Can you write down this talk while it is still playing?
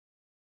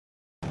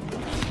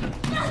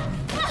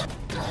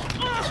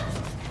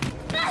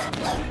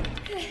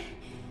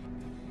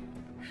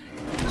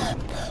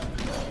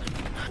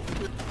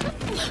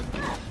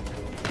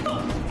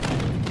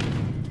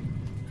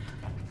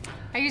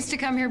used to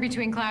come here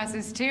between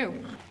classes, too.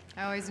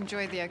 I always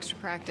enjoyed the extra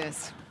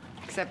practice.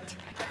 Except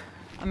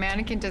a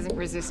mannequin doesn't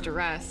resist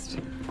arrest.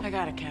 I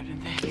got it,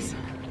 Captain. Thanks.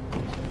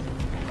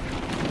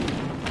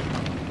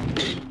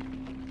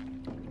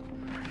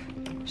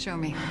 Show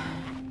me.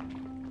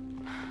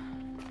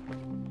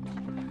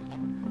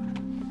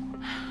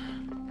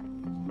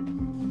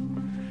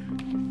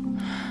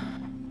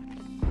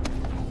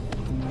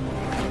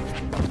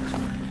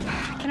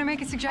 Can I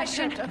make a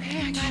suggestion?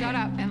 Okay, Shut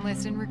up and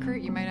listen,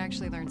 recruit. You might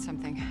actually learn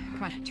something.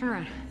 Come on, turn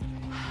around.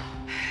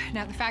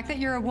 Now, the fact that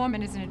you're a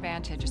woman is an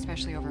advantage,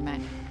 especially over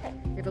men.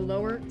 You have a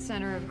lower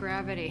center of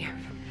gravity.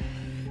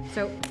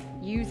 So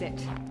use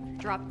it.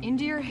 Drop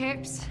into your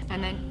hips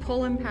and then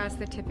pull him past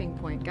the tipping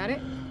point. Got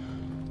it?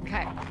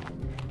 Okay.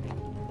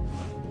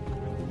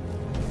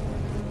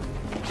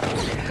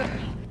 Good.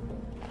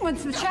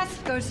 Once the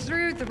chest goes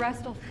through, the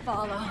rest will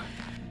follow.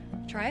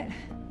 Try it.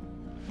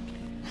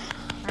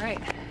 All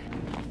right.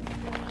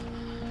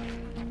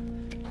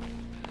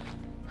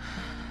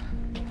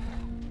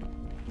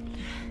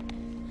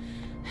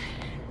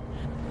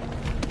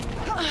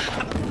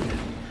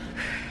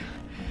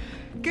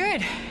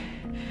 Good.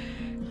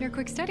 You're a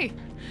quick study.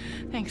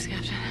 Thanks,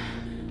 Captain.